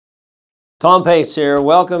Tom Pace here.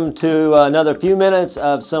 Welcome to another few minutes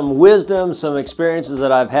of some wisdom, some experiences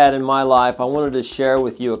that I've had in my life. I wanted to share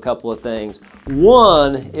with you a couple of things.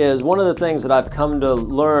 One of the things that I've come to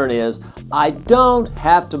learn is I don't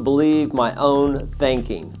have to believe my own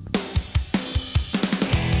thinking.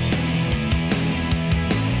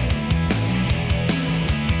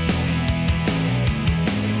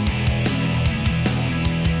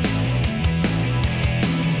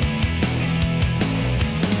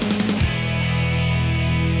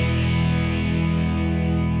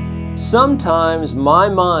 Sometimes my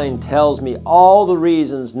mind tells me all the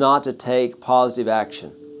reasons not to take positive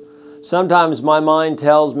action. Sometimes my mind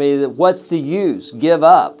tells me that what's the use, give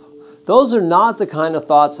up. Those are not the kind of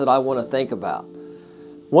thoughts that I want to think about.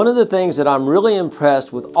 One of the things that I'm really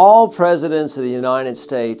impressed with all presidents of the United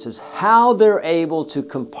States is how they're able to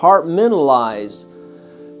compartmentalize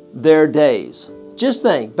their days. Just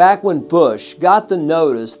think, back when Bush got the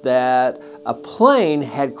notice that a plane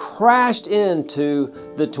had crashed into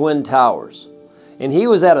the Twin Towers, and he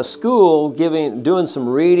was at a school doing some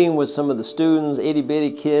reading with some of the students,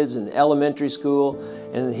 itty-bitty kids in elementary school,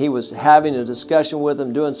 and he was having a discussion with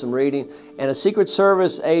them, doing some reading, and a Secret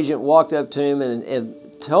Service agent walked up to him and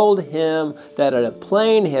told him that a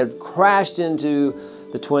plane had crashed into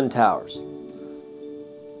the Twin Towers.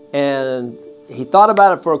 And he thought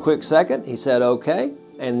about it for a quick second. He said, okay,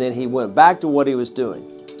 and then he went back to what he was doing.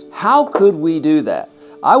 How could we do that?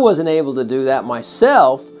 I wasn't able to do that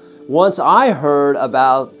myself once I heard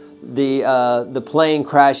about the plane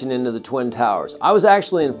crashing into the Twin Towers. I was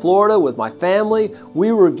actually in Florida with my family.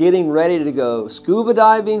 We were getting ready to go scuba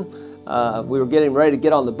diving. We were getting ready to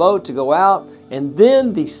get on the boat to go out, and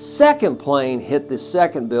then the second plane hit the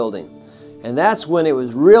second building. And that's when it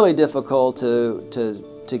was really difficult to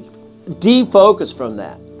defocus from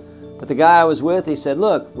that. But the guy I was with, he said,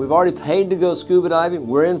 look, we've already paid to go scuba diving.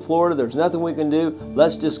 We're in Florida. There's nothing we can do.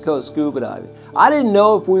 Let's just go scuba diving. I didn't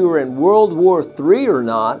know if we were in World War III or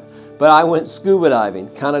not, but I went scuba diving,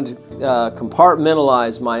 kind of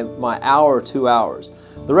compartmentalized my hour or 2 hours.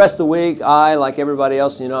 The rest of the week, like everybody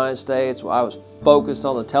else in the United States, I was focused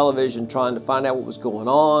on the television trying to find out what was going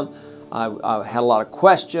on. I had a lot of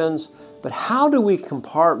questions. But how do we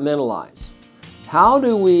compartmentalize? How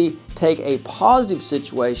do we take a positive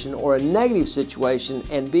situation or a negative situation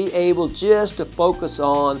and be able just to focus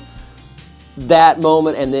on that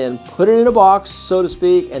moment and then put it in a box, so to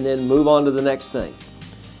speak, and then move on to the next thing?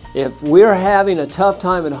 If we're having a tough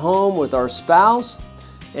time at home with our spouse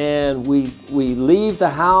and we leave the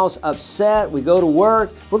house upset, we go to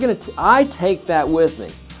work, I take that with me.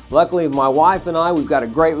 Luckily, my wife and I, we've got a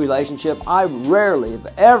great relationship. I rarely, if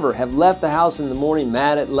ever, have left the house in the morning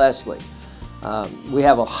mad at Leslie. We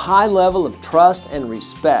have a high level of trust and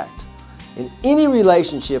respect. In any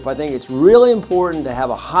relationship, I think it's really important to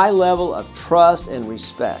have a high level of trust and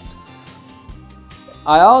respect.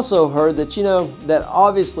 I also heard that, that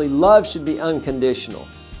obviously love should be unconditional.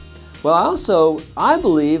 Well, I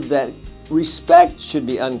believe that respect should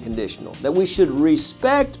be unconditional, that we should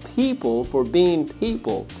respect people for being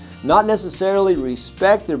people, not necessarily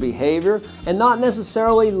respect their behavior and not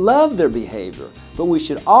necessarily love their behavior, but we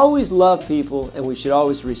should always love people and we should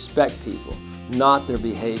always respect people, not their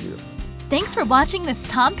behavior. Thanks for watching this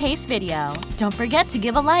Tom Pace video. Don't forget to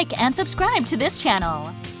give a like and subscribe to this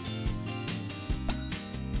channel.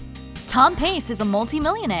 Tom Pace is a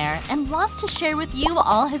multi-millionaire and wants to share with you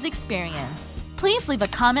all his experience. Please leave a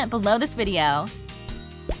comment below this video.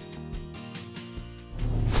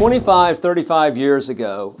 25, 35 years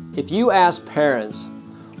ago, if you asked parents,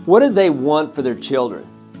 what did they want for their children?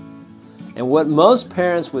 And what most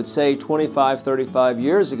parents would say 25, 35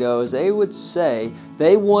 years ago is they would say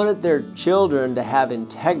they wanted their children to have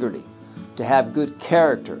integrity, to have good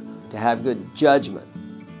character, to have good judgment.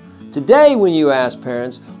 Today, when you ask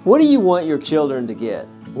parents, what do you want your children to get?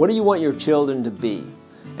 What do you want your children to be?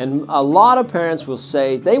 And a lot of parents will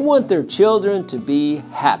say they want their children to be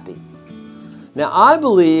happy. Now, I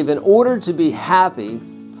believe in order to be happy,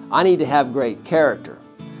 I need to have great character.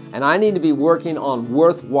 And I need to be working on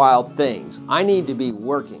worthwhile things. I need to be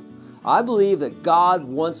working. I believe that God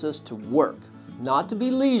wants us to work, not to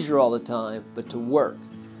be leisure all the time, but to work.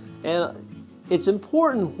 And it's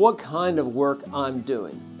important what kind of work I'm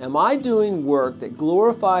doing. Am I doing work that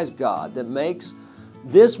glorifies God, that makes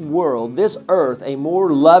this world, this earth, a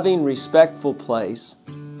more loving, respectful place?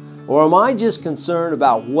 Or am I just concerned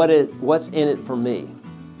about what's in it for me?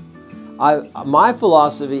 My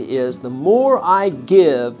philosophy is the more I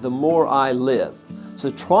give, the more I live.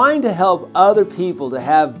 So trying to help other people to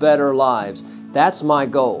have better lives, that's my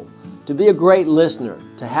goal. To be a great listener,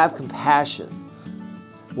 to have compassion,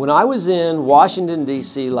 When I was in Washington,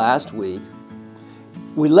 D.C. last week,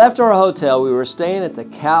 we left our hotel. We were staying at the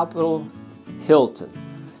Capitol Hilton.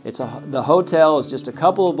 The hotel is just a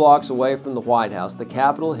couple of blocks away from the White House, the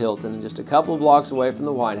Capitol Hilton, and just a couple of blocks away from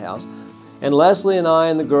the White House. And Leslie and I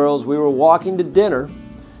and the girls, we were walking to dinner,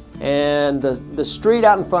 and the street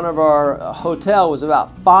out in front of our hotel was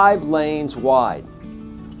about 5 lanes wide.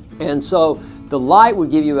 And so the light would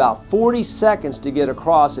give you about 40 seconds to get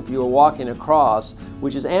across if you were walking across,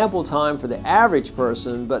 which is ample time for the average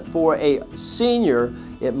person, but for a senior,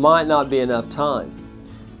 it might not be enough time.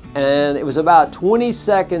 And it was about 20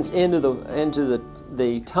 seconds into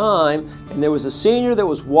the time, and there was a senior that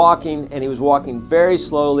was walking, and he was walking very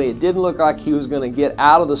slowly. It didn't look like he was going to get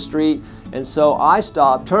out of the street, and so I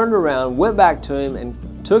stopped, turned around, went back to him,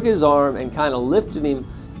 and took his arm and kind of lifted him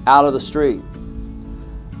out of the street.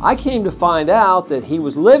 I came to find out that he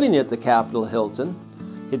was living at the Capitol Hilton.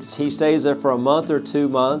 He stays there for a month or 2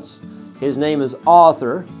 months. His name is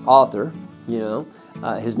Arthur, you know.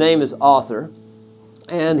 His name is Arthur,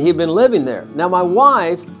 and he'd been living there. Now my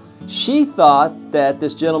wife, she thought that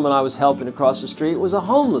this gentleman I was helping across the street was a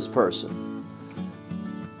homeless person.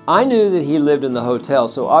 I knew that he lived in the hotel,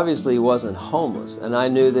 so obviously he wasn't homeless, and I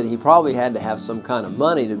knew that he probably had to have some kind of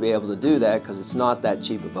money to be able to do that because it's not that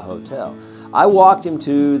cheap of a hotel. I walked him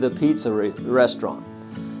to the pizza restaurant.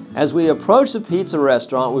 As we approached the pizza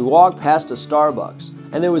restaurant, we walked past a Starbucks,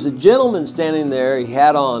 and there was a gentleman standing there. He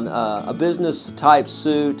had on a business-type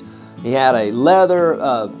suit. He had a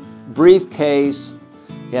leather briefcase.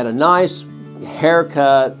 He had a nice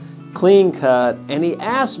haircut, clean cut, and he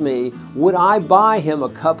asked me, would I buy him a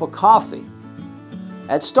cup of coffee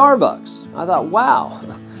at Starbucks? I thought, wow,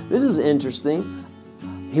 this is interesting.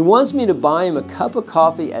 He wants me to buy him a cup of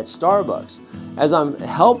coffee at Starbucks. As I'm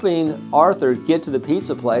helping Arthur get to the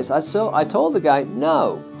pizza place, I told the guy,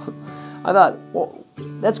 no. I thought, well,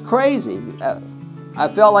 that's crazy. I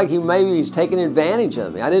felt like maybe he's taking advantage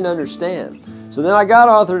of me. I didn't understand. So then I got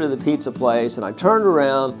Arthur to the pizza place, and I turned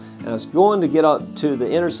around, and I was going to get out to the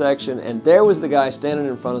intersection, and there was the guy standing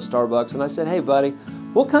in front of Starbucks, and I said, hey buddy,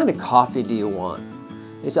 what kind of coffee do you want?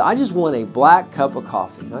 He said, I just want a black cup of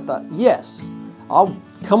coffee. And I thought, yes,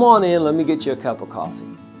 come on in, let me get you a cup of coffee.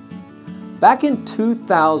 Back in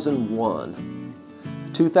 2001,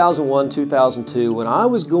 2002, when I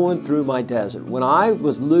was going through my desert, when I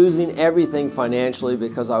was losing everything financially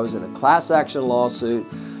because I was in a class action lawsuit,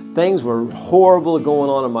 things were horrible going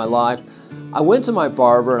on in my life, I went to my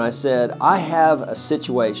barber and I said, I have a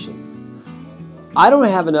situation. I don't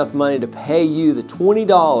have enough money to pay you the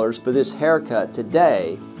 $20 for this haircut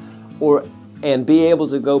today and be able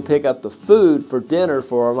to go pick up the food for dinner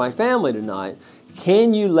for my family tonight.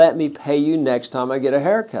 Can you let me pay you next time I get a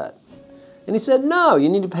haircut? And he said, no, you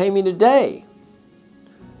need to pay me today.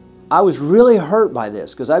 I was really hurt by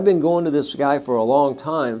this because I've been going to this guy for a long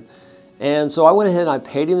time. And so I went ahead and I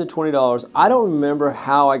paid him the $20. I don't remember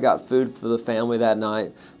how I got food for the family that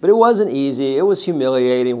night, but it wasn't easy. It was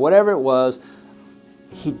humiliating, whatever it was.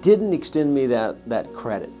 He didn't extend me that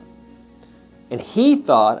credit. And he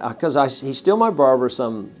thought, because he's still my barber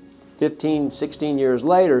some 15, 16 years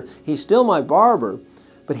later, he's still my barber,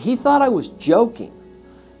 but he thought I was joking.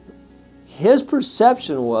 His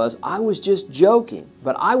perception was I was just joking,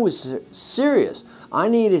 but I was serious. I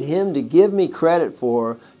needed him to give me credit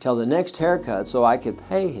for till the next haircut so I could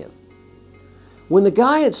pay him. When the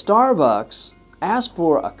guy at Starbucks asked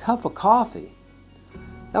for a cup of coffee,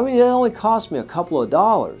 I mean, it only cost me a couple of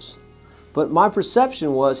dollars. But my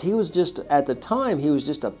perception was he was just, at the time, he was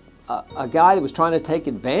just a guy that was trying to take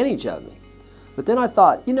advantage of me. But then I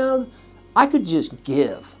thought, you know, I could just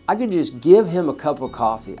give. I could just give him a cup of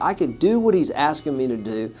coffee. I could do what he's asking me to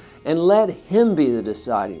do and let him be the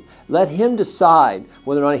deciding. Let him decide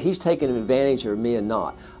whether or not he's taking advantage of me or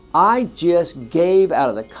not. I just gave out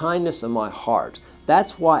of the kindness of my heart.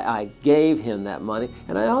 That's why I gave him that money.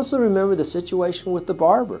 And I also remember the situation with the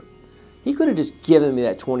barber. He could have just given me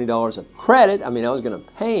that $20 of credit. I mean, I was going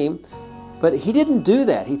to pay him, but he didn't do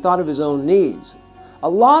that. He thought of his own needs. A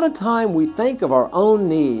lot of time we think of our own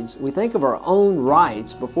needs, we think of our own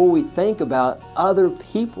rights before we think about other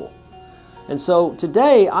people. And so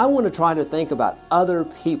today I want to try to think about other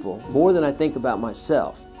people more than I think about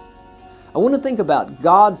myself. I want to think about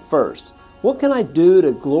God first. What can I do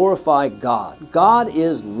to glorify God? God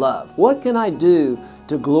is love. What can I do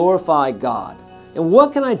to glorify God? And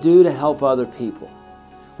what can I do to help other people?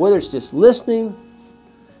 Whether it's just listening,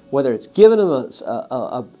 whether it's giving them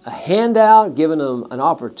a handout, giving them an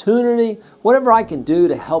opportunity, whatever I can do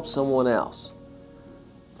to help someone else.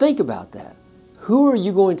 Think about that. Who are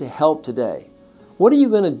you going to help today? What are you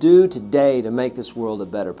going to do today to make this world a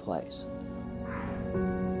better place?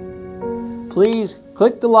 Please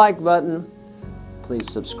click the like button.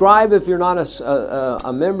 Please subscribe if you're not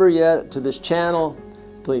a member yet to this channel.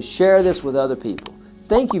 Please share this with other people.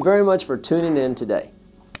 Thank you very much for tuning in today.